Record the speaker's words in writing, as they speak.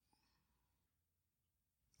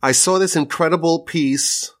I saw this incredible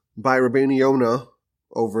piece by Rabbeinu Yonah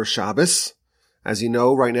over Shabbos. As you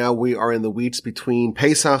know, right now we are in the weeks between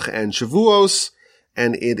Pesach and Shavuos,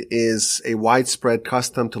 and it is a widespread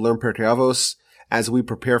custom to learn Pirkei Avos as we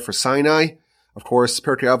prepare for Sinai. Of course,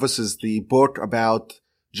 Pirkei Avos is the book about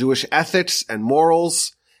Jewish ethics and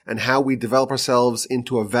morals and how we develop ourselves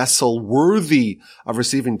into a vessel worthy of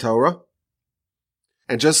receiving Torah.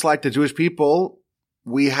 And just like the Jewish people,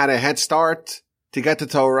 we had a head start to get to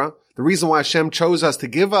Torah. The reason why Hashem chose us to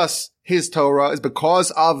give us His Torah is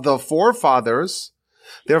because of the forefathers.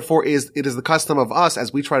 Therefore, it is the custom of us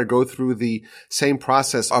as we try to go through the same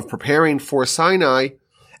process of preparing for Sinai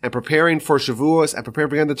and preparing for Shavuos and preparing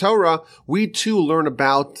to begin the Torah. We too learn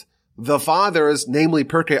about the fathers, namely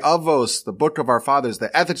Pirkei Avos, the book of our fathers,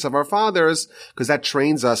 the ethics of our fathers, because that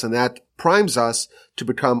trains us and that primes us to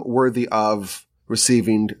become worthy of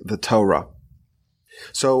receiving the Torah.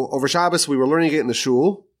 So over Shabbos, we were learning it in the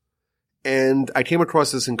shul, and I came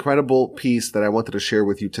across this incredible piece that I wanted to share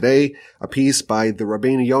with you today, a piece by the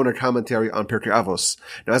Rabbeinu Yonah commentary on Pirkei Avos.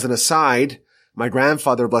 Now, as an aside, my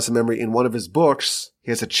grandfather, blessed memory, in one of his books,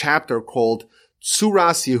 he has a chapter called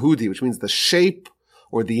Tzuras Yehudi, which means the shape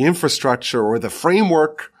or the infrastructure or the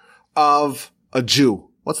framework of a Jew.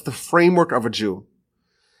 What's the framework of a Jew?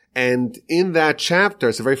 And in that chapter,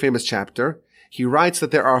 it's a very famous chapter, he writes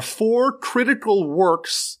that there are 4 critical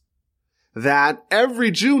works that every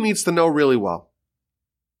Jew needs to know really well.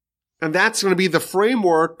 And that's going to be the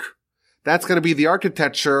framework, that's going to be the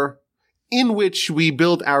architecture in which we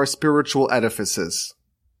build our spiritual edifices.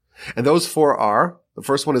 And those 4 are, the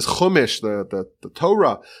first one is Chumash, the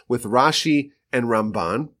Torah, with Rashi and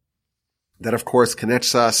Ramban. That, of course,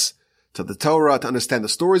 connects us to the Torah, to understand the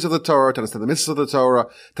stories of the Torah, to understand the mitzvahs of the Torah,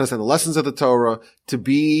 to understand the lessons of the Torah, to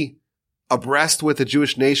be abreast with the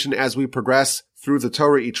Jewish nation as we progress through the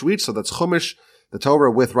Torah each week. So that's Chumash, the Torah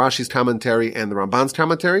with Rashi's commentary and the Ramban's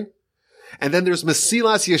commentary. And then there's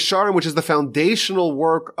Mesilas Yesharim, which is the foundational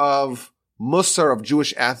work of Musar, of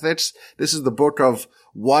Jewish ethics. This is the book of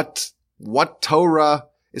what Torah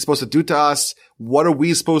is supposed to do to us. What are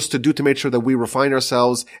we supposed to do to make sure that we refine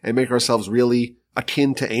ourselves and make ourselves really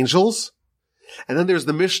akin to angels? And then there's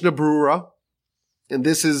the Mishnah Berurah. And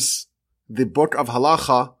this is the book of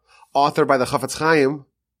Halacha, authored by the Chafetz Chaim,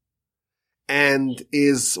 and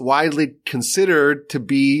is widely considered to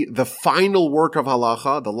be the final work of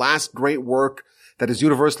Halacha, the last great work that is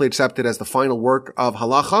universally accepted as the final work of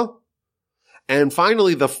Halacha. And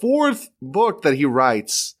finally, the 4th book that he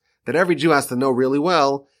writes, that every Jew has to know really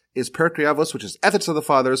well, is Pirkei Avos, which is Ethics of the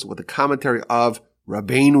Fathers, with the commentary of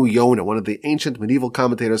Rabbeinu Yonah, one of the ancient medieval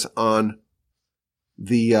commentators on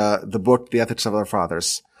the book, The Ethics of our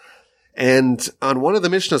Fathers. And on one of the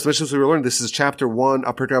Mishnahs we were learning, this is chapter 1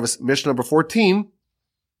 of Pirkei Avos, Mishnah number 14.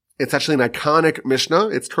 It's actually an iconic Mishnah.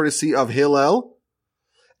 It's courtesy of Hillel.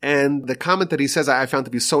 And the comment that he says I found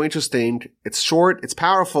to be so interesting. It's short, it's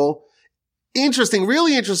powerful, interesting,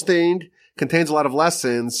 really interesting, contains a lot of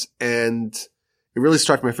lessons, and it really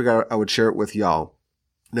struck me. I figured I would share it with y'all.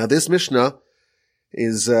 Now, this Mishnah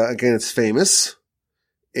is, again, it's famous.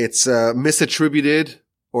 It's misattributed,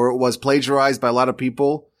 or it was plagiarized by a lot of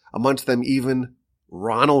people. Amongst them, even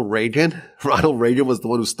Ronald Reagan. Ronald Reagan was the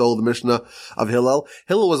one who stole the Mishnah of Hillel.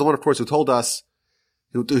 Hillel was the one, of course, who told us,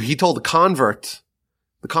 he told the convert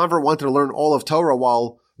wanted to learn all of Torah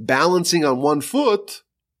while balancing on one foot.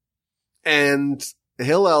 And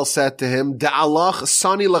Hillel said to him, Da'alach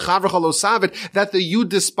sani lechavrecha lo savit, that the you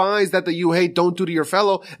despise, that the you hate, don't do to your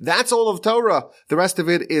fellow. That's all of Torah. The rest of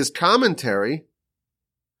it is commentary.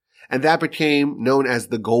 And that became known as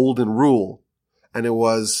the Golden Rule. And it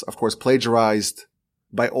was, of course, plagiarized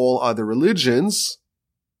by all other religions.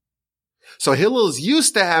 So Hillel's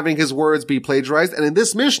used to having his words be plagiarized. And in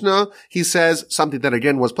this Mishnah, he says something that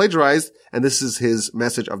again was plagiarized. And this is his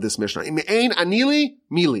message of this Mishnah. Ein anili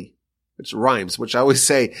mili, which rhymes, which I always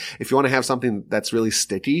say, if you want to have something that's really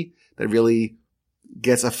sticky, that really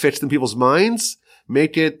gets affixed in people's minds,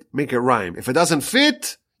 make it rhyme. If it doesn't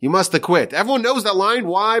fit, you must acquit. Everyone knows that line.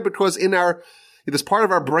 Why? Because in this part of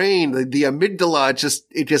our brain, the amygdala,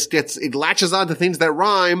 it latches on to things that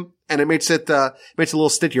rhyme, and it makes it a little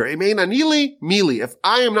stickier. Emein anili mili. If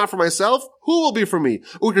I am not for myself, who will be for me?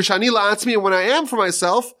 Ukashani la'atzmi, and when I am for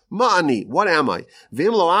myself, ma'ani, what am I?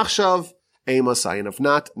 V'im lo achshav, emasai, and if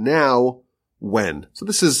not now, when? So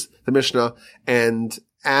this is the Mishnah, and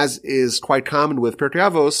as is quite common with Pirkei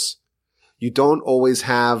Avos, you don't always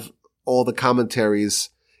have all the commentaries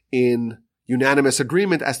in unanimous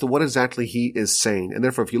agreement as to what exactly he is saying. And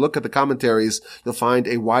therefore, if you look at the commentaries, you'll find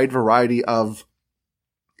a wide variety of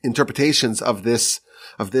interpretations of this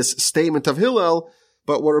statement of Hillel.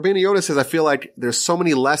 But what Rabbeinu Yonah says, I feel like there's so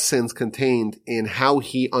many lessons contained in how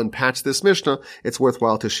he unpatched this Mishnah, it's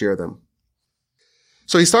worthwhile to share them.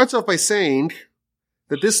 So he starts off by saying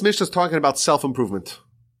that this Mishnah is talking about self-improvement.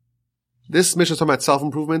 This Mishnah is talking about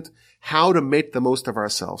self-improvement, how to make the most of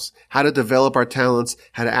ourselves, how to develop our talents,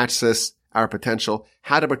 how to access our potential,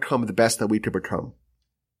 how to become the best that we could become.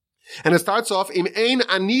 And it starts off, Im ein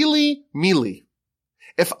anili mili.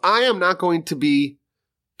 If I am not going to be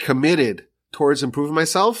committed towards improving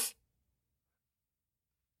myself,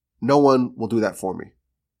 no one will do that for me.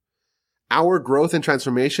 Our growth and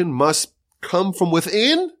transformation must come from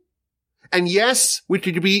within. And yes, we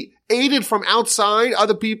could be aided from outside.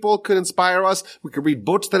 Other people could inspire us. We could read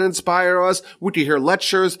books that inspire us. We could hear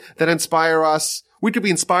lectures that inspire us. We could be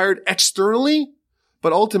inspired externally.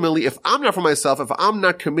 But ultimately, if I'm not for myself, if I'm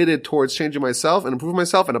not committed towards changing myself and improving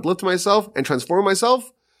myself and uplifting myself and transforming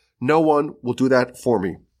myself, no one will do that for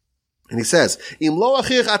me. And he says,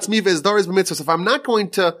 if I'm not going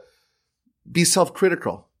to be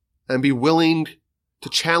self-critical and be willing to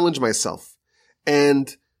challenge myself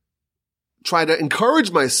and try to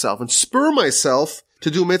encourage myself and spur myself to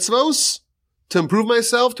do mitzvos, to improve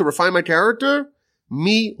myself, to refine my character,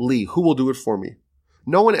 me, li, who will do it for me?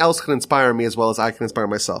 No one else can inspire me as well as I can inspire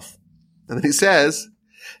myself. And then he says,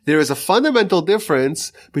 there is a fundamental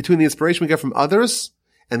difference between the inspiration we get from others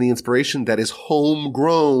and the inspiration that is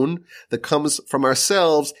homegrown, that comes from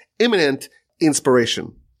ourselves, imminent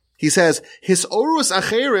inspiration. He says, his orus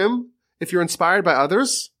acherim, if you're inspired by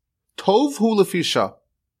others, tov hu lefisha.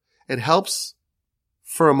 It helps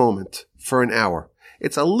for a moment, for an hour.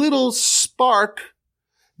 It's a little spark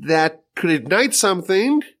that could ignite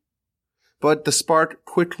something, but the spark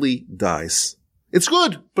quickly dies. It's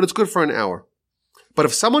good, but it's good for an hour. But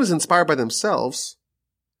if someone is inspired by themselves,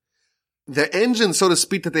 the engine, so to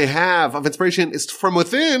speak, that they have of inspiration is from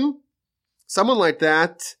within, someone like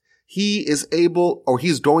that, he is able, or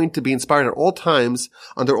he's going to be inspired at all times,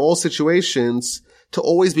 under all situations, to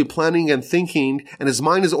always be planning and thinking, and his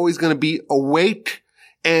mind is always going to be awake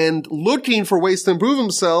and looking for ways to improve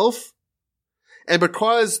himself. And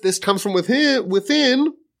because this comes from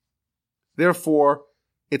within, therefore,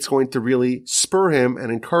 it's going to really spur him and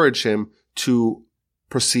encourage him to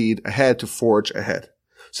proceed ahead, to forge ahead.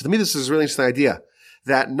 So to me, this is a really interesting idea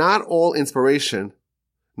that not all inspiration,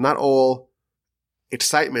 not all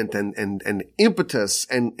excitement and impetus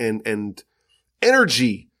and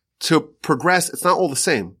energy to progress, it's not all the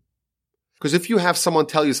same. Because if you have someone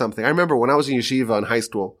tell you something, I remember when I was in yeshiva in high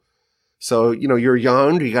school. So, you're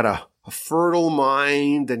young, you got a fertile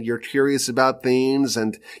mind, and you're curious about things,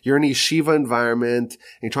 and you're in a yeshiva environment,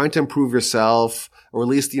 and you're trying to improve yourself, or at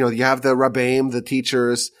least, you have the rabbeim, the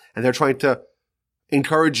teachers, and they're trying to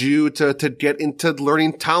encourage you to get into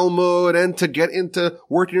learning Talmud and to get into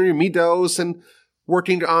working on your midos and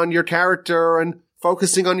working on your character and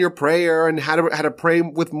focusing on your prayer and how to pray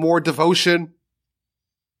with more devotion.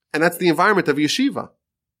 And that's the environment of yeshiva.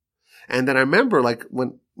 And then I remember, like,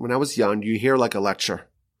 when I was young, you hear like a lecture.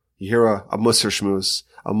 You hear a Musar shmuz,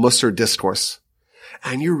 a Musar discourse.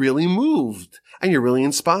 And you're really moved. And you're really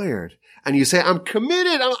inspired. And you say, I'm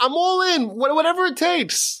committed. I'm all in. Whatever it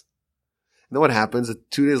takes. And then what happens?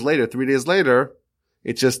 2 days later, 3 days later,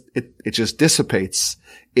 it just dissipates.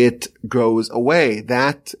 It goes away.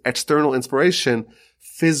 That external inspiration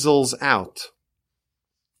fizzles out.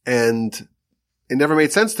 And it never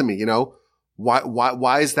made sense to me,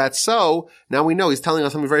 Why is that so? Now we know he's telling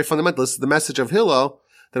us something very fundamental. This is the message of Hillel,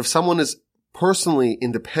 that if someone is personally,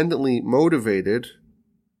 independently motivated,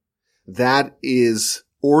 that is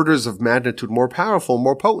orders of magnitude more powerful,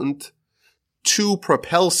 more potent to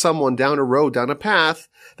propel someone down a road, down a path,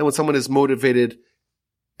 than when someone is motivated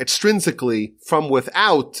extrinsically from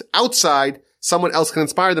outside, someone else can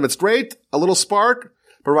inspire them. It's great, a little spark,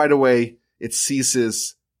 but right away it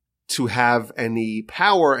ceases to have any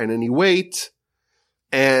power and any weight,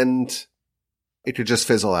 and it could just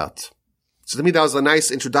fizzle out. So to me, that was a nice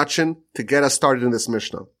introduction to get us started in this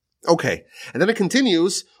Mishnah. Okay. And then it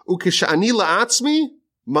continues, Ukishani la'atzmi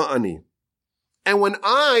ma'ani. And when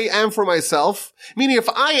I am for myself, meaning if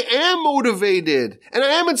I am motivated and I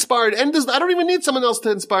am inspired, and I don't even need someone else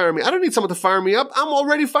to inspire me. I don't need someone to fire me up. I'm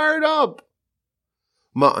already fired up.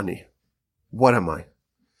 Ma'ani. What am I?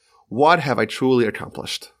 What have I truly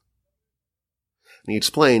accomplished? And he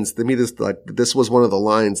explains, to me, this was one of the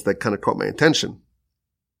lines that kind of caught my attention.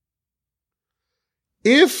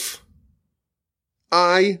 If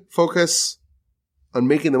I focus on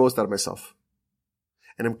making the most out of myself,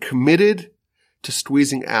 and I'm committed to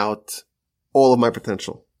squeezing out all of my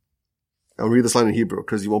potential. I'll read this line in Hebrew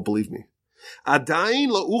because you won't believe me. Adayin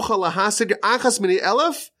la'ucha lahasig achas mini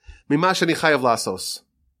elef mima sheni chayav lasos.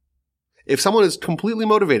 If someone is completely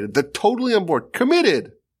motivated, they're totally on board,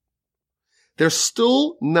 committed, they're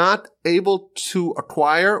still not able to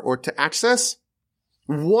acquire or to access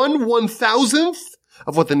 1/1000th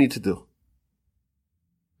of what they need to do.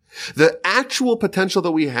 The actual potential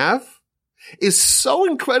that we have is so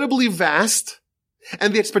incredibly vast,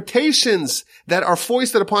 and the expectations that are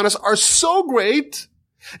foisted upon us are so great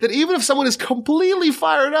that even if someone is completely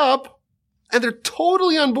fired up, and they're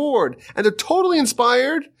totally on board, and they're totally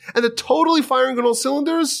inspired, and they're totally firing on all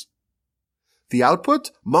cylinders, the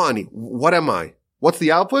output, Mani, what am I? What's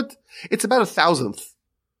the output? It's about 1,000th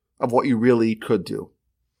of what you really could do.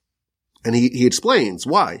 And he explains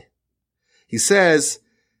why. He says,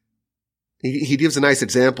 he gives a nice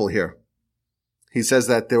example here. He says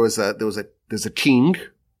that there's a king,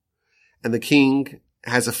 and the king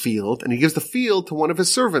has a field, and he gives the field to one of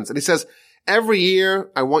his servants, and he says, every year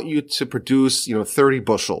I want you to produce, 30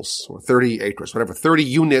 bushels or 30 acres, whatever, 30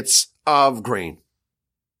 units of grain.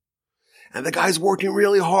 And the guy's working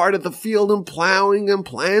really hard at the field and plowing and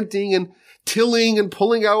planting and tilling and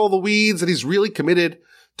pulling out all the weeds, and he's really committed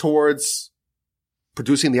towards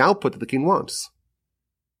producing the output that the king wants.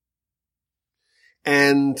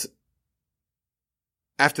 And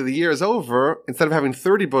after the year is over, instead of having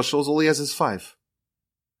 30 bushels, all he has is 5.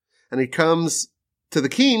 And he comes to the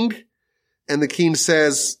king, and the king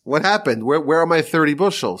says, what happened? Where are my 30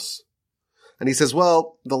 bushels? And he says,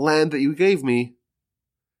 well, the land that you gave me,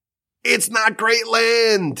 it's not great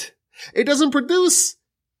land. It doesn't produce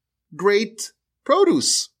great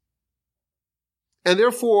produce. And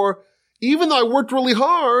therefore, even though I worked really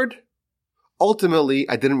hard, ultimately,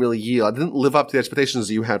 I didn't really yield. I didn't live up to the expectations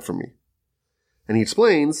that you had from me. And he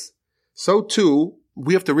explains, so too,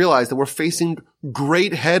 we have to realize that we're facing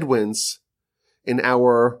great headwinds in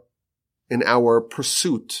our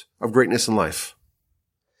pursuit of greatness in life.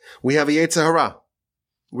 We have a Yetzer Hara.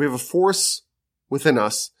 We have a force within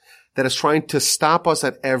us that is trying to stop us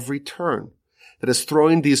at every turn, that is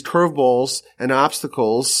throwing these curveballs and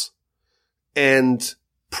obstacles and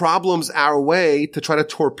problems our way to try to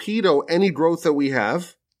torpedo any growth that we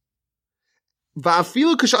have. And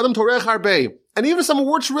even if someone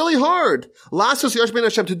works really hard,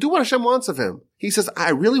 to do what Hashem wants of him, he says,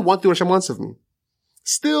 I really want to do what Hashem wants of me.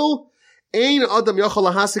 Still, a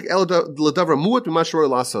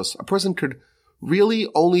person could really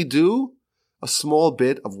only do a small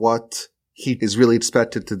bit of what he is really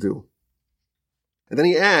expected to do. And then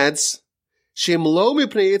he adds,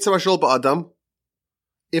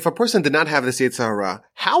 if a person did not have this Yetzer Hara,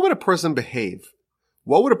 how would a person behave?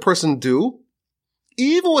 What would a person do?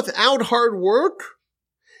 Even without hard work,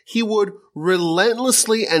 he would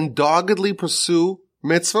relentlessly and doggedly pursue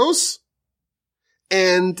mitzvos,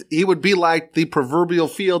 and he would be like the proverbial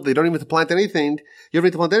field. They don't even have to plant anything. You don't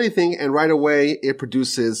need to plant anything, and right away it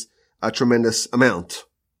produces a tremendous amount.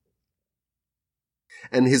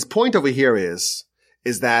 And his point over here is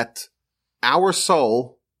that our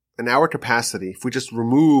soul and our capacity, if we just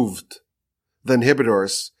removed the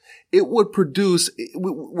inhibitors, it would produce,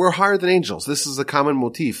 we're higher than angels. This is a common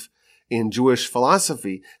motif in Jewish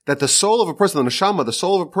philosophy, that the soul of a person, the neshama, the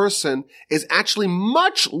soul of a person, is actually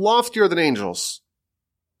much loftier than angels.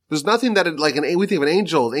 There's nothing that, we think of an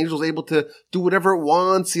angel. The angel is able to do whatever it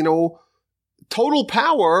wants, total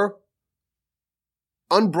power,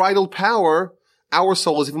 unbridled power. Our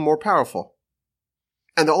soul is even more powerful.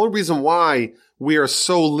 And the only reason why we are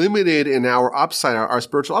so limited in our upside, our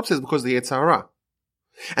spiritual upside, is because of the Yetzer Hara.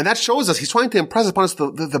 And that shows us, he's trying to impress upon us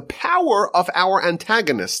the power of our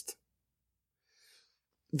antagonist.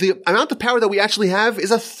 The amount of power that we actually have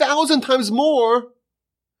is 1,000 times more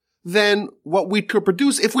than what we could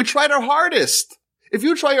produce if we tried our hardest. If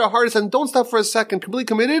you try your hardest and don't stop for a second, completely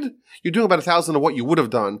committed, you're doing about 1,000 of what you would have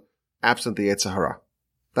done absent the Yetzer Hara.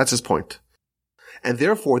 That's his point. And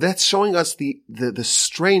therefore, that's showing us the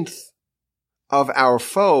strength of our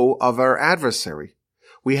foe, of our adversary.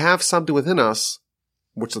 We have something within us,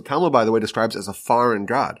 which the Talmud, by the way, describes as a foreign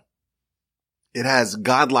god. It has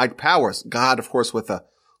godlike powers. God, of course, with a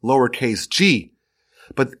lowercase g.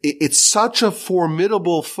 But it's such a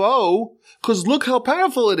formidable foe, because look how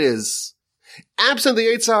powerful it is. Absent the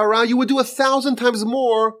Yetzer Hara, you would do 1,000 times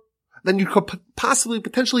more than you could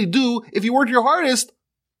potentially do if you worked your hardest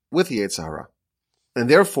with the Yetzer Hara. And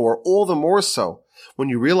therefore, all the more so, when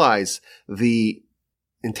you realize the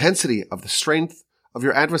intensity of the strength of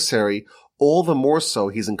your adversary, all the more so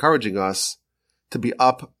he's encouraging us to be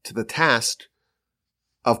up to the task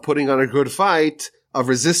of putting on a good fight, of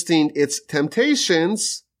resisting its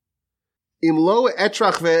temptations. When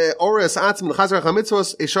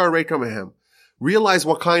realize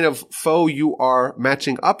what kind of foe you are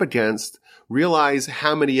matching up against, realize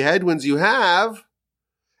how many headwinds you have,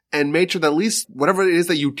 and make sure that at least whatever it is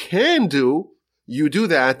that you can do, you do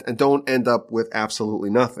that and don't end up with absolutely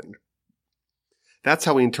nothing. That's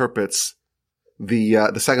how he interprets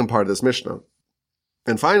the second part of this Mishnah.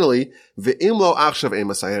 And finally, ve'im lo achshav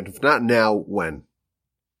emasayed, if not now, when?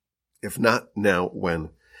 If not now, when?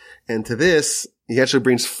 And to this, he actually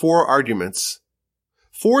brings 4 arguments.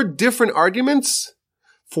 4 different arguments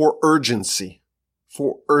for urgency.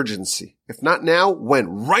 For urgency. If not now, when?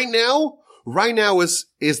 Right now? Right now is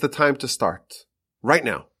the time to start. Right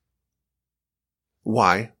now.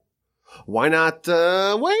 Why? Why not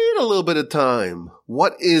wait a little bit of time?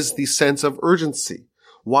 What is the sense of urgency?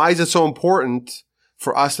 Why is it so important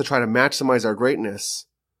for us to try to maximize our greatness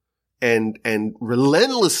and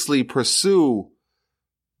relentlessly pursue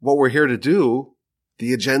what we're here to do,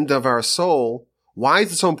 the agenda of our soul? Why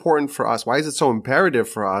is it so important for us? Why is it so imperative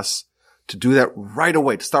for us to do that right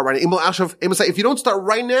away, to start right now? If you don't start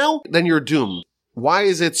right now, then you're doomed. Why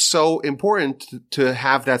is it so important to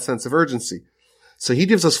have that sense of urgency? So he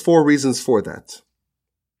gives us 4 reasons for that.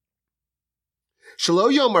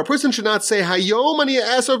 Shelo Yomar, a person should not say, Hayom ani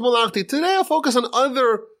eser malachti. Today I'll focus on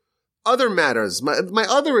other matters, my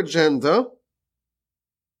other agenda.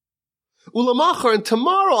 Ulamachar, and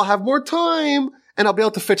tomorrow I'll have more time and I'll be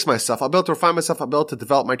able to fix myself. I'll be able to refine myself. I'll be able to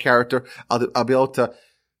develop my character. I'll be able to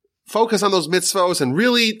focus on those mitzvos and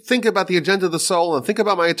really think about the agenda of the soul and think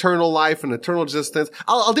about my eternal life and eternal existence.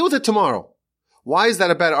 I'll deal with it tomorrow. Why is that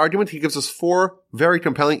a bad argument? He gives us 4 very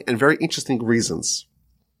compelling and very interesting reasons.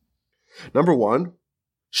 Number 1,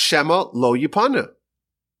 Shema lo yipana.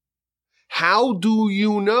 How do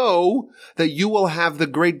you know that you will have the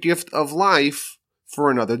great gift of life for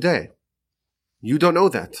another day? You don't know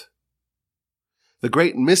that. The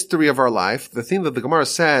great mystery of our life, the thing that the Gemara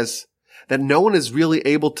says that no one is really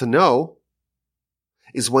able to know,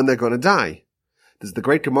 is when they're going to die. There's the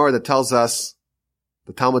great Gemara that tells us,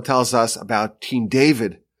 the Talmud tells us about King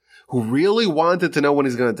David, who really wanted to know when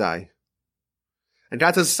he's going to die. And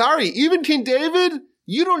God says, sorry, even King David,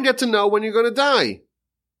 you don't get to know when you're going to die.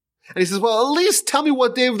 And he says, well, at least tell me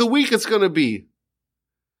what day of the week it's going to be.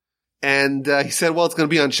 And he said, well, it's going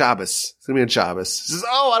to be on Shabbos. It's going to be on Shabbos. He says,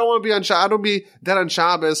 oh, I don't want to be on Shabbos. I don't be dead on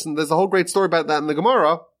Shabbos. And there's a whole great story about that in the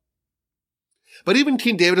Gemara. But even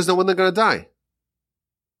King David doesn't know when they're going to die.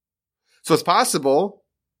 So it's possible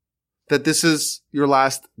that this is your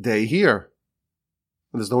last day here.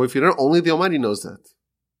 And there's no way for you to know. Only the Almighty knows that.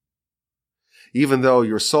 Even though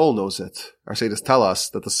your soul knows it. Our sages tell us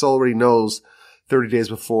that the soul already knows 30 days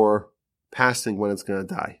before passing when it's going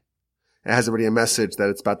to die. It has already a message that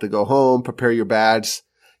it's about to go home, prepare your bags.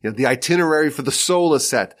 The itinerary for the soul is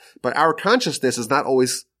set. But our consciousness is not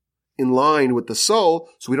always in line with the soul,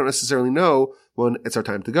 so we don't necessarily know when it's our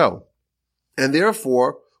time to go. And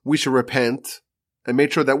therefore, we should repent and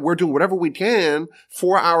make sure that we're doing whatever we can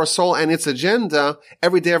for our soul and its agenda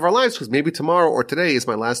every day of our lives, because maybe tomorrow or today is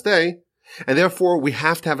my last day. And therefore, we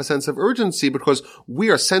have to have a sense of urgency because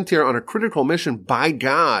we are sent here on a critical mission by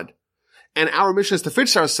God. And our mission is to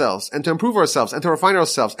fix ourselves and to improve ourselves and to refine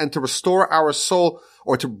ourselves and to restore our soul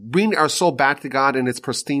or to bring our soul back to God in its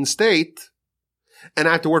pristine state. And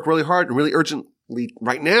I have to work really hard and really urgently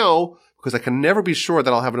right now because I can never be sure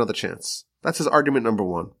that I'll have another chance. That's his argument number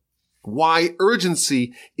 1. Why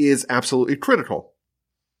urgency is absolutely critical.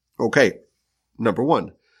 Okay. Number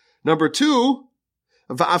 1. Number 2,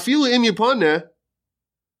 va'afilu im yipaneh,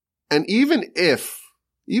 and even if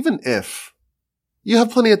you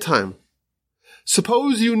have plenty of time,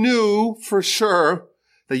 suppose you knew for sure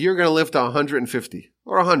that you're going to live to 150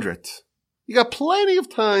 or 100. You got plenty of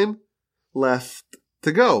time left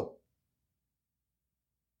to go.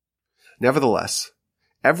 Nevertheless,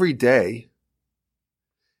 every day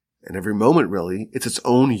and every moment really, it's its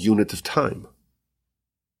own unit of time.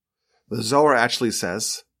 The Zohar actually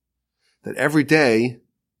says that every day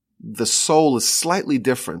the soul is slightly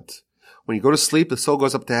different. When you go to sleep, the soul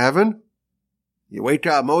goes up to heaven. You wake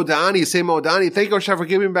up, Modani, you say Modani, thank you, Hashem, for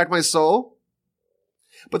giving me back my soul.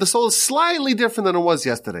 But the soul is slightly different than it was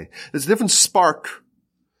yesterday. There's a different spark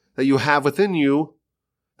that you have within you,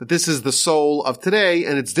 that this is the soul of today,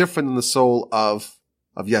 and it's different than the soul of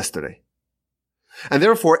yesterday. And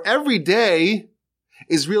therefore, every day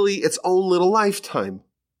is really its own little lifetime.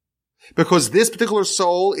 Because this particular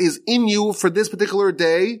soul is in you for this particular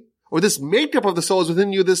day, or this makeup of the soul is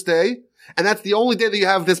within you this day, and that's the only day that you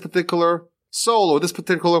have this particular soul or this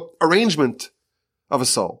particular arrangement of a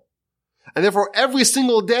soul. And therefore, every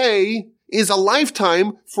single day is a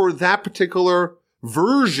lifetime for that particular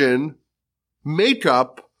version,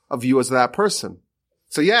 makeup of you as that person.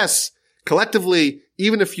 So yes, collectively,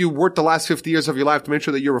 even if you worked the last 50 years of your life to make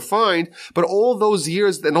sure that you're refined, but all those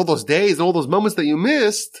years and all those days and all those moments that you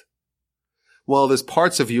missed, well, there's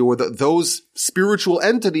parts of you where those spiritual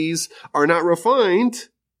entities are not refined.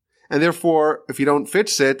 And therefore, if you don't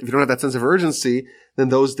fix it, if you don't have that sense of urgency, then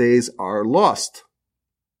those days are lost.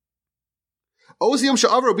 That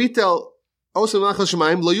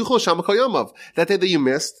day that you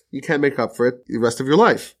missed, you can't make up for it the rest of your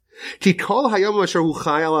life. Every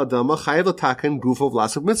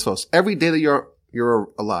day that you're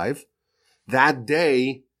alive, that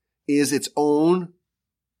day is its own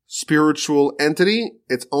spiritual entity,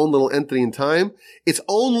 its own little entity in time, its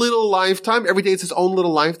own little lifetime. Every day it's its own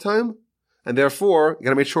little lifetime. And therefore, you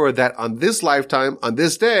gotta make sure that on this lifetime, on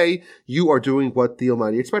this day, you are doing what the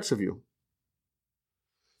Almighty expects of you.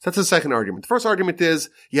 So that's the second argument. The first argument is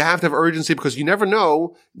you have to have urgency because you never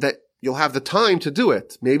know that you'll have the time to do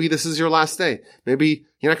it. Maybe this is your last day. Maybe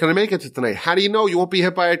you're not going to make it to tonight. How do you know? You won't be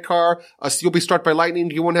hit by a car. You'll be struck by lightning.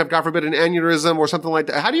 You won't have, God forbid, an aneurysm or something like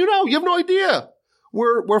that. How do you know? You have no idea.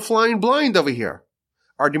 We're flying blind over here.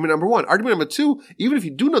 Argument number one. Argument number two, even if you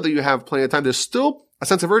do know that you have plenty of time, there's still a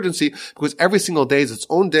sense of urgency because every single day is its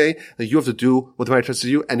own day that you have to do what the Almighty trusts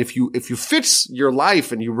you. And if you fix your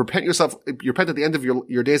life and you repent at the end of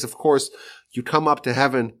your days, of course, you come up to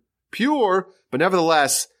heaven pure, but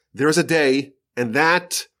nevertheless, there is a day and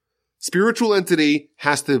that spiritual entity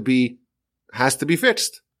has to be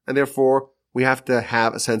fixed. And therefore, we have to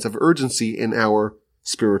have a sense of urgency in our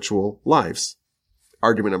spiritual lives.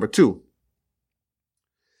 Argument number two.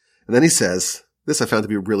 And then he says, this I found to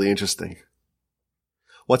be really interesting.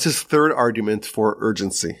 What's his third argument for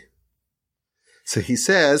urgency? So he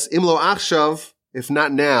says, Imlo achshav, if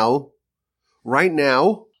not now, right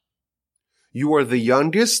now, you are the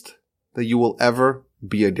youngest that you will ever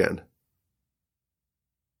be again.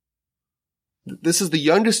 This is the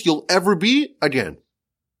youngest you'll ever be again.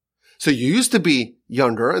 So you used to be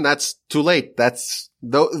younger, and that's too late.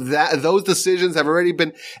 Those decisions have already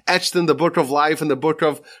been etched in the book of life and the book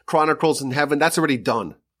of Chronicles in heaven. That's already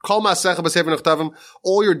done.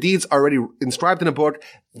 All your deeds are already inscribed in a book.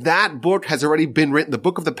 That book has already been written. The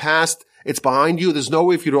book of the past, it's behind you. There's no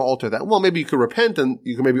way for you to alter that. Well, maybe you could repent and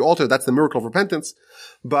you can maybe alter. That's the miracle of repentance.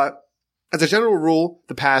 But as a general rule,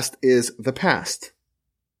 the past is the past.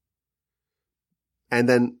 And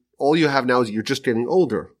then all you have now is you're just getting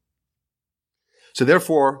older. So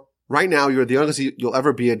therefore, right now, you're the youngest you'll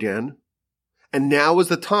ever be again. And now is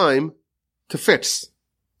the time to fix.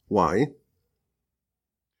 Why?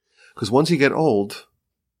 Because once you get old,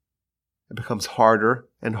 it becomes harder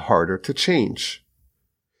and harder to change.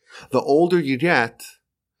 The older you get,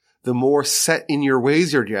 the more set in your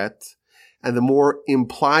ways you get, and the more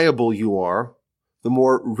impliable you are, the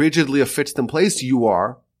more rigidly affixed in place you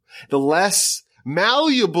are, the less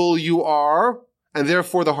malleable you are, and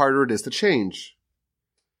therefore the harder it is to change.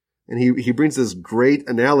 And he brings this great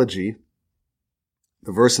analogy.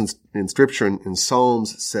 The verse in scripture in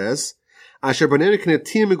Psalms says, Asher banenu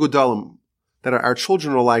k'netim megudalim, that our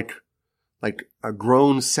children are like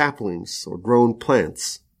grown saplings or grown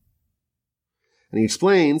plants. And he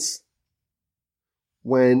explains,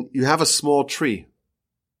 when you have a small tree,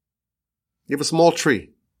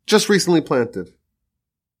 just recently planted,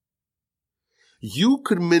 you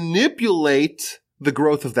could manipulate the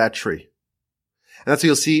growth of that tree. And that's what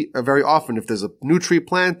you'll see very often. If there's a new tree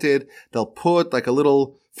planted, they'll put like a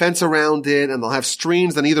little fence around it and they'll have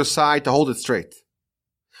streams on either side to hold it straight.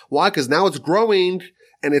 Why? Because now it's growing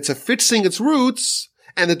and it's affixing its roots,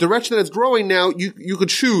 and the direction that it's growing now, you could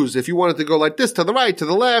choose. If you wanted to go like this, to the right, to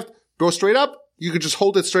the left, go straight up, you could just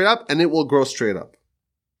hold it straight up and it will grow straight up.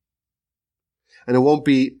 And it won't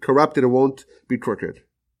be corrupted, it won't be crooked.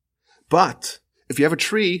 But if you have a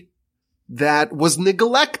tree that was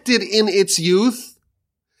neglected in its youth,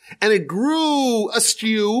 and it grew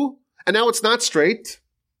askew, and now it's not straight,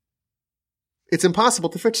 it's impossible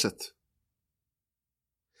to fix it.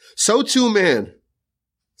 So too man,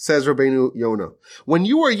 says Rabbeinu Yonah. When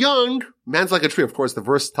you are young, man's like a tree. Of course, the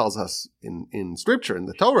verse tells us in scripture, in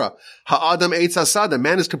the Torah, Ha'adam eitz hasada,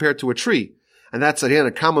 man is compared to a tree. And that's, again,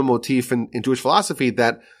 a common motif in Jewish philosophy,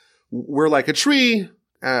 that we're like a tree.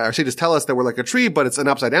 Our sages tell us that we're like a tree, but it's an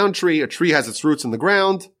upside down tree. A tree has its roots in the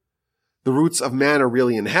ground. The roots of man are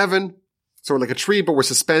really in heaven. So we're like a tree, but we're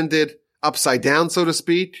suspended upside down, so to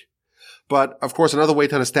speak. But of course, another way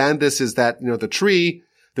to understand this is that, the tree,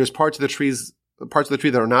 there's parts of the tree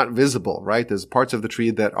that are not visible, right? There's parts of the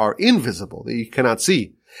tree that are invisible, that you cannot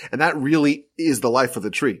see. And that really is the life of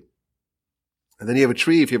the tree. And then you have a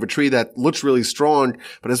tree, if you have a tree that looks really strong,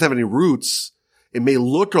 but doesn't have any roots, it may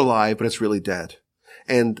look alive, but it's really dead.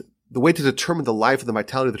 And the way to determine the life and the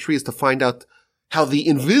vitality of the tree is to find out how the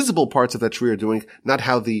invisible parts of that tree are doing, not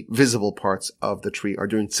how the visible parts of the tree are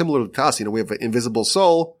doing. Similar to us, we have an invisible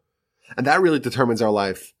soul, and that really determines our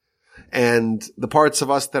life. And the parts of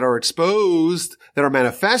us that are exposed, that are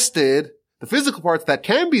manifested, the physical parts that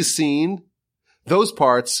can be seen, those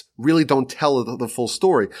parts really don't tell the full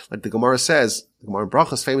story. Like the Gemara says, the Gemara in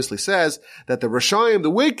Brachos famously says that the Rashayim, the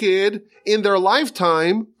wicked, in their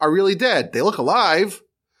lifetime are really dead. They look alive,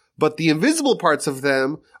 but the invisible parts of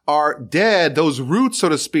them are dead. Those roots, so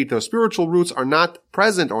to speak, those spiritual roots are not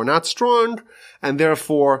present or not strong, and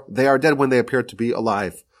therefore they are dead when they appear to be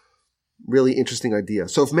alive. Really interesting idea.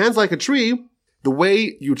 So if man's like a tree, the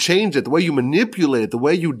way you change it, the way you manipulate it, the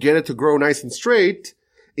way you get it to grow nice and straight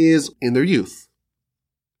is in their youth.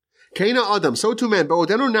 Kaina Adam, so too man, but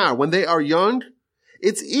now, when they are young,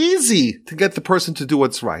 it's easy to get the person to do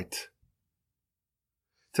what's right.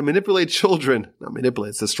 To manipulate children, not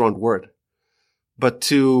manipulate, it's a strong word, but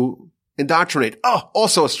to indoctrinate,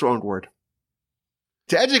 also a strong word.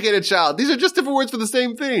 To educate a child, these are just different words for the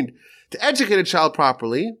same thing. To educate a child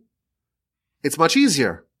properly, it's much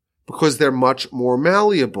easier because they're much more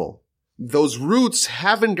malleable. Those roots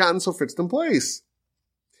haven't gotten so fixed in place.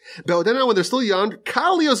 But then when they're still young,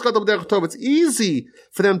 it's easy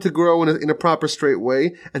for them to grow in a proper straight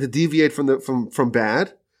way and to deviate from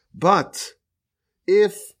bad. But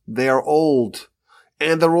if they are old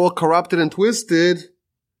and they're all corrupted and twisted,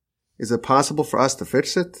 is it possible for us to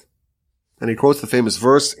fix it? And he quotes the famous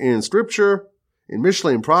verse in scripture, in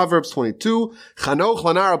Mishlei, in Proverbs 22, Chanoch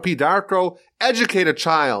lanar al pi darko, educate a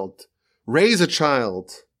child, raise a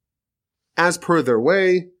child as per their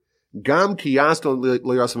way, gam ki yasno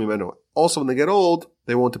lo yasam mimeno. Also, when they get old,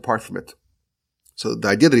 they won't depart from it. So the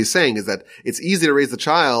idea that he's saying is that it's easy to raise the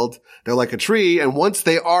child. They're like a tree, and once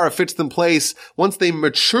they are fixed in place, once they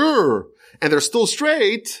mature and they're still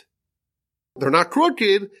straight, they're not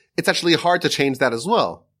crooked, it's actually hard to change that as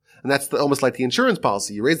well. And that's almost like the insurance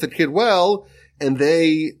policy. You raise the kid well, and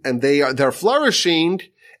they're flourishing,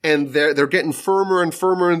 and they're getting firmer and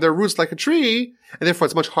firmer in their roots like a tree, and therefore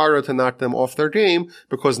it's much harder to knock them off their game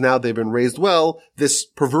because now they've been raised well. This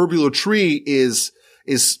proverbial tree is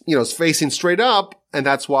facing straight up, and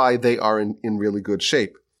that's why they are in really good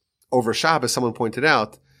shape. Over Shabbos, someone pointed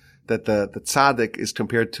out that the tzaddik is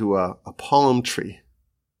compared to a palm tree.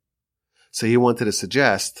 So he wanted to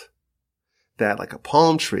suggest that like a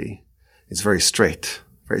palm tree is very straight,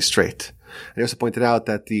 very straight. And he also pointed out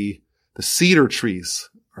that the cedar trees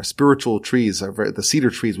are spiritual trees. The cedar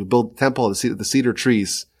trees, we build the temple of the cedar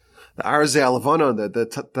trees. The Arzei Alavana,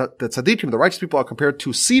 the tzaddikim, the righteous people are compared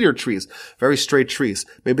to cedar trees, very straight trees.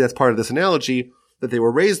 Maybe that's part of this analogy, that they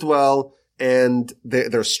were raised well, and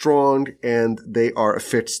they're strong, and they are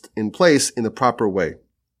fixed in place in the proper way.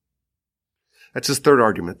 That's his third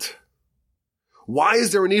argument. Why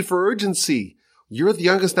is there a need for urgency? You're the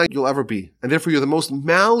youngest knight you'll ever be, and therefore you're the most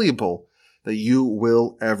malleable that you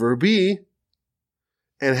will ever be.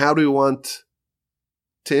 And how do we want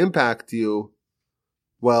to impact you?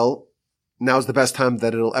 Well, now's the best time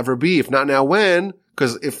that it'll ever be. If not now, when?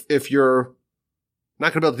 Because if you're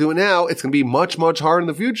not going to be able to do it now, it's going to be much, much harder in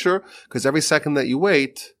the future, because every second that you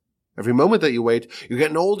wait, every moment that you wait, you're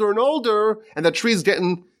getting older and older, and the tree's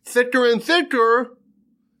getting thicker and thicker,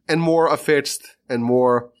 and more affixed and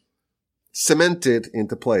more cemented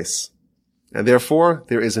into place. And therefore,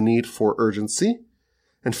 there is a need for urgency.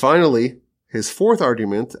 And finally, his fourth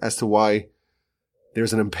argument as to why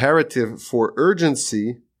there's an imperative for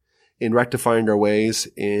urgency in rectifying our ways,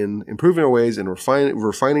 in improving our ways, in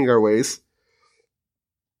refining our ways.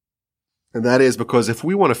 And that is because if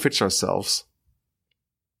we want to fix ourselves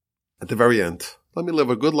at the very end, let me live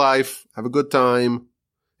a good life, have a good time,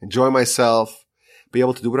 enjoy myself, be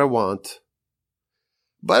able to do what I want,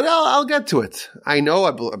 but I'll get to it. I know,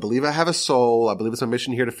 I believe I have a soul. I believe it's my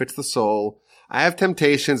mission here to fix the soul. I have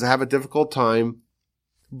temptations. I have a difficult time,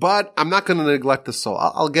 but I'm not going to neglect the soul.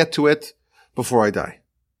 I'll get to it before I die.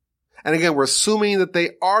 And again, we're assuming that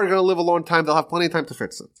they are going to live a long time. They'll have plenty of time to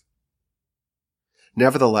fix it.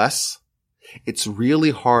 Nevertheless, it's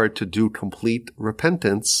really hard to do complete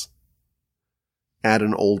repentance at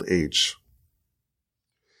an old age.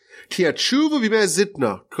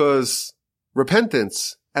 Because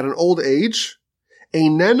repentance at an old age,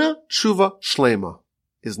 einena tshuva shlema,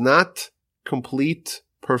 is not complete,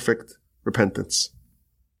 perfect repentance.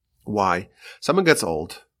 Why? Someone gets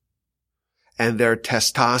old, and their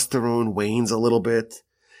testosterone wanes a little bit,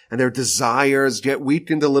 and their desires get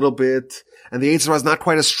weakened a little bit, and the Yetzer Hara is not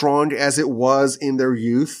quite as strong as it was in their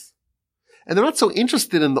youth, and they're not so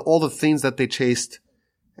interested in all the things that they chased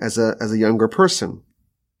as a younger person.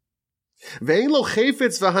 They're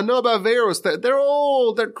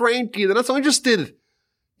cranky. They're not so interested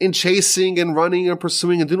in chasing and running and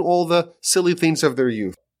pursuing and doing all the silly things of their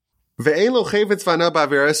youth.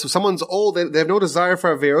 So someone's old, they have no desire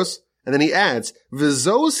for averos. And then he adds,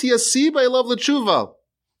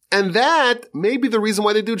 and that may be the reason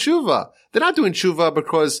why they do tshuva. They're not doing tshuva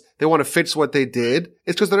because they want to fix what they did.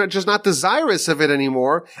 It's because they're just not desirous of it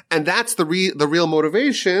anymore. And that's the real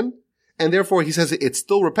motivation. And therefore, he says it's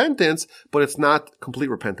still repentance, but it's not complete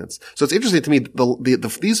repentance. So it's interesting to me,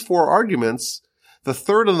 these four arguments, the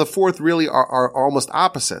third and the fourth really are almost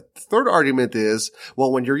opposite. The third argument is,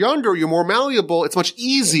 well, when you're younger, you're more malleable. It's much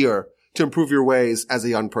easier to improve your ways as a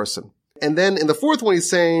young person. And then in the fourth one, he's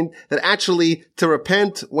saying that actually to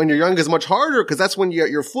repent when you're young is much harder because that's when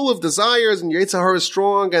you're full of desires and your Yetzer Hara is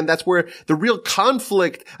strong, and that's where the real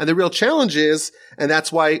conflict and the real challenge is. And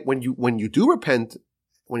that's why when you do repent,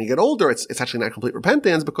 when you get older, it's actually not complete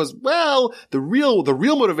repentance because, well, the real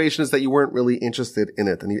motivation is that you weren't really interested in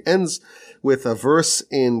it. And he ends with a verse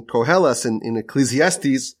in Koheles, in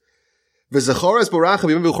Ecclesiastes,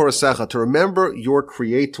 to remember your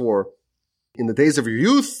Creator in the days of your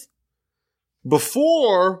youth,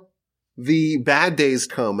 before the bad days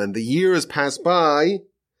come and the years pass by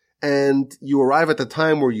and you arrive at the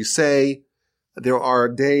time where you say, there are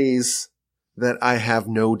days that I have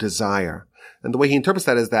no desire. And the way he interprets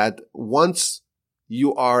that is that once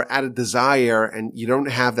you are at a desire and you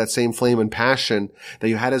don't have that same flame and passion that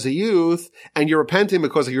you had as a youth, and you're repenting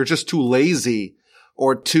because you're just too lazy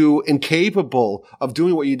or too incapable of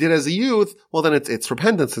doing what you did as a youth, well then it's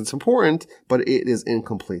repentance, it's important, but it is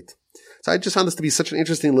incomplete. So I just found this to be such an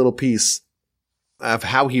interesting little piece of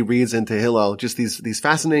how he reads into Hillel, just these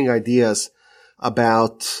fascinating ideas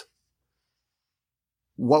about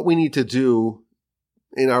what we need to do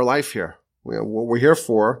in our life here. What we're here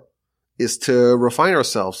for is to refine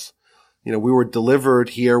ourselves. We were delivered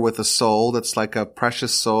here with a soul that's like a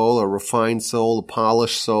precious soul, a refined soul, a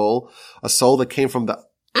polished soul, a soul that came from the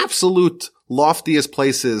absolute loftiest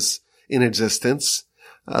places in existence,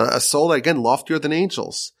 a soul that, again, loftier than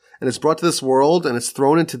angels. And it's brought to this world and it's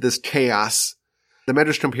thrown into this chaos. The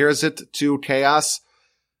Medrash compares it to chaos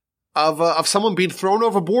of someone being thrown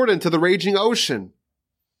overboard into the raging ocean.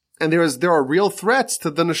 And there are real threats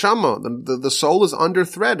to the neshama. The soul is under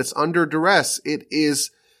threat. It's under duress. It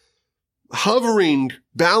is hovering,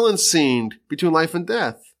 balancing between life and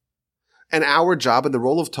death. And our job and the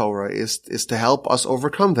role of Torah is to help us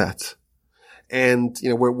overcome that. And,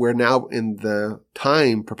 we're now in the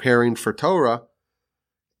time preparing for Torah.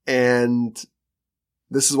 And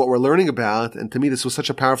this is what we're learning about. And to me, this was such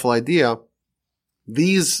a powerful idea.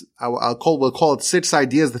 We'll call it 6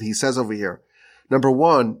 ideas that he says over here. Number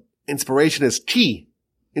 1, inspiration is key.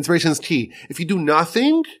 Inspiration is key. If you do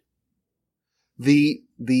nothing, the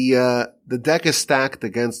deck is stacked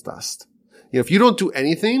against us. If you don't do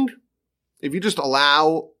anything, if you just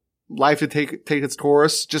allow life to take its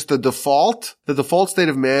course, just the default state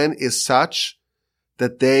of man is such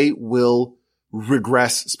that they will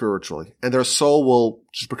regress spiritually, and their soul will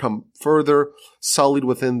just become further sullied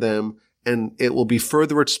within them, and it will be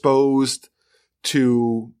further exposed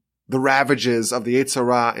to the ravages of the Yetzer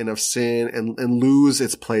Hara and of sin and lose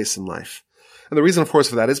its place in life. And the reason, of course,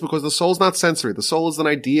 for that is because the soul is not sensory. The soul is an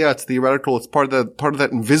idea. It's theoretical. It's part of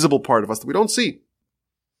that invisible part of us that we don't see.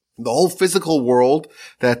 The whole physical world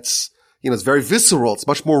that's, it's very visceral. It's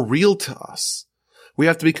much more real to us. We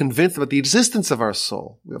have to be convinced about the existence of our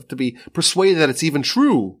soul. We have to be persuaded that it's even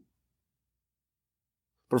true.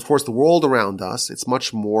 But of course, the world around us, it's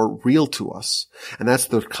much more real to us. And that's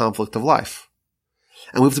the conflict of life.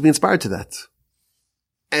 And we have to be inspired to that.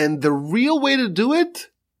 And the real way to do it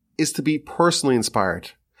is to be personally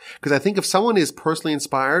inspired. Because I think if someone is personally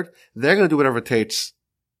inspired, they're going to do whatever it takes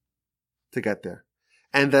to get there.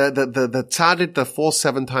 And the tzaddik that falls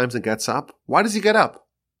 7 times and gets up, why does he get up?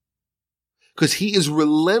 Because he is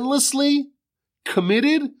relentlessly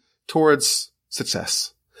committed towards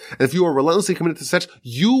success. And if you are relentlessly committed to success,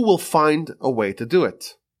 you will find a way to do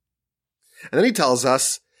it. And then he tells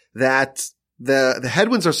us that the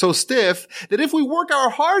headwinds are so stiff that if we work our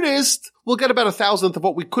hardest, we'll get about 1,000th of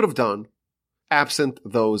what we could have done absent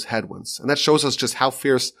those headwinds. And that shows us just how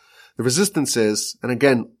fierce the resistance is. And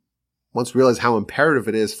again, once we realize how imperative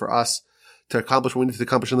it is for us to accomplish what we need to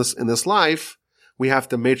accomplish in this life, we have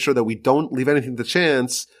to make sure that we don't leave anything to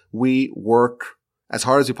chance. We work as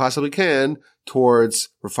hard as we possibly can towards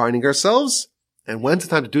refining ourselves. And when's the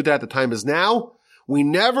time to do that? The time is now. We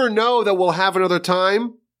never know that we'll have another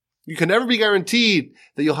time. You can never be guaranteed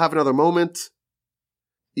that you'll have another moment.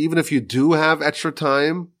 Even if you do have extra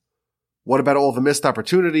time, what about all the missed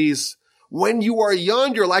opportunities? When you are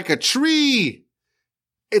young, you're like a tree.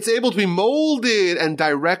 It's able to be molded and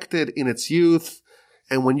directed in its youth.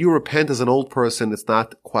 And when you repent as an old person, it's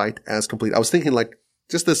not quite as complete. I was thinking like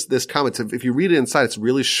just this comment, if you read it inside, it's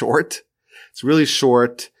really short. It's really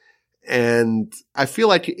short. And I feel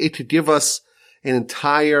like it could give us an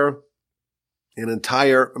entire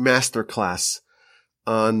master class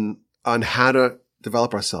on how to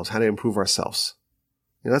develop ourselves, how to improve ourselves.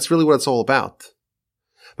 And that's really what it's all about.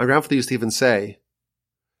 My grandfather used to even say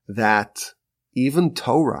that even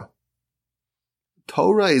Torah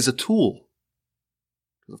is a tool.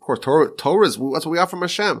 Of course, Torah is that's what we got from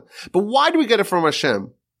Hashem. But why do we get it from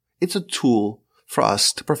Hashem? It's a tool for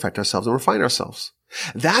us to perfect ourselves and refine ourselves.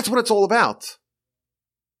 That's what it's all about.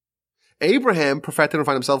 Abraham perfected and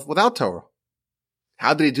refined himself without Torah.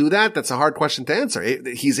 How did he do that? That's a hard question to answer.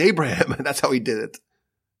 He's Abraham, and that's how he did it.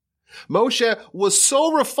 Moshe was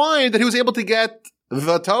so refined that he was able to get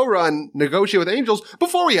the Torah and negotiate with angels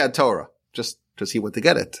before he had Torah, just because he went to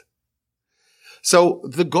get it. So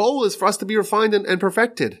the goal is for us to be refined and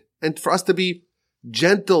perfected, and for us to be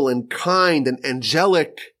gentle and kind and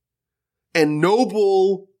angelic and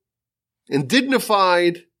noble and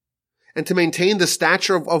dignified, and to maintain the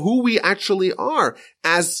stature of who we actually are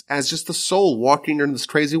as just a soul walking in this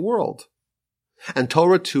crazy world. And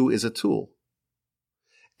Torah too is a tool.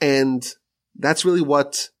 And that's really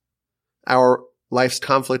what our life's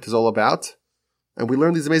conflict is all about. And we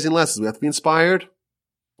learn these amazing lessons. We have to be inspired.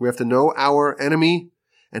 We have to know our enemy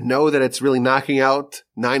and know that it's really knocking out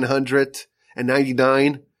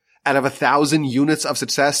 999 out of 1,000 units of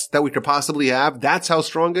success that we could possibly have. That's how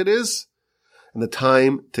strong it is. And the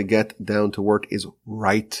time to get down to work is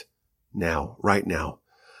right now.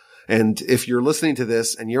 And if you're listening to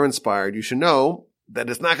this and you're inspired, you should know that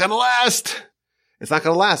it's not going to last. It's not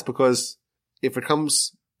going to last because if it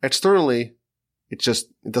comes externally, it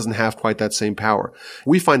doesn't have quite that same power.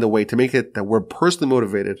 We find a way to make it that we're personally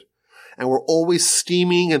motivated and we're always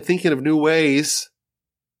scheming and thinking of new ways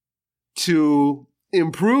to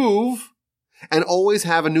improve and always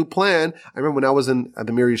have a new plan. I remember when I was at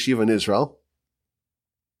the Mir Yeshiva in Israel.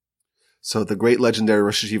 So the great legendary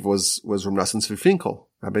Rosh Yeshiva was Rav Nosson Tzvi Finkel,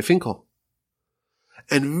 Rabbi Finkel.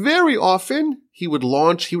 And very often he's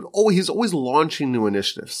always launching new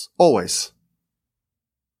initiatives. Always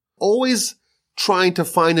trying to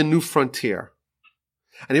find a new frontier.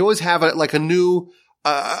 And he always have a new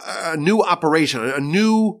operation, a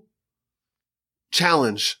new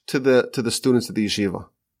challenge to the students of the yeshiva.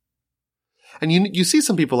 And you see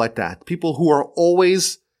some people like that, people who are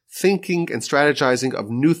always thinking and strategizing of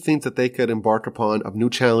new things that they could embark upon, of new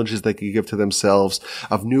challenges they could give to themselves,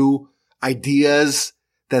 of new ideas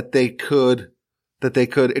that they could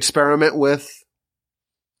experiment with.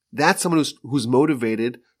 That's someone who's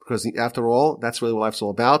motivated, because after all, that's really what life's all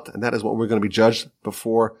about. And that is what we're going to be judged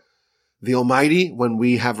before the Almighty when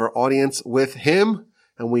we have our audience with Him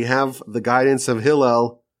and we have the guidance of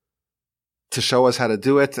Hillel to show us how to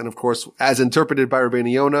do it. And of course, as interpreted by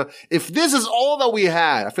Rabbeinu Yonah, if this is all that we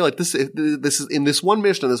had, I feel like this is in this one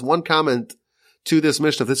Mishnah, this one comment to this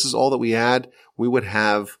Mishnah, if this is all that we had, we would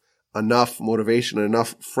have enough motivation and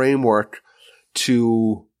enough framework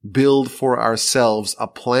to build for ourselves a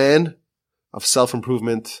plan of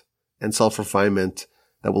self-improvement and self-refinement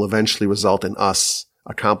that will eventually result in us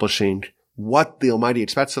accomplishing what the Almighty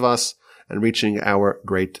expects of us and reaching our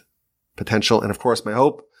great potential. And of course, my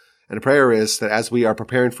hope and a prayer is that as we are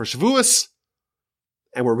preparing for Shavuos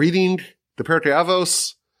and we're reading the Pirkei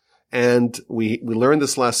Avos and we learn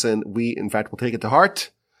this lesson, we in fact will take it to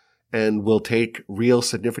heart and will take real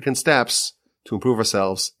significant steps to improve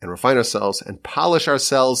ourselves and refine ourselves and polish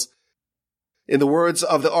ourselves. In the words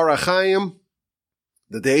of the Or HaChaim,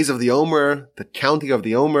 the days of the Omer, the counting of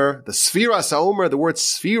the Omer, the Sfiras HaOmer, the word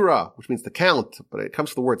Sfira, which means the count, but it comes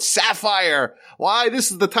from the word sapphire. Why?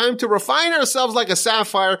 This is the time to refine ourselves like a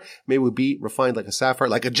sapphire. May we be refined like a sapphire,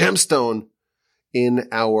 like a gemstone in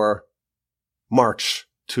our march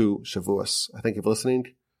to Shavuos. I thank you for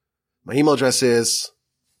listening. My email address is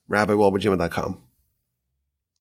rabbiwolbajima.com.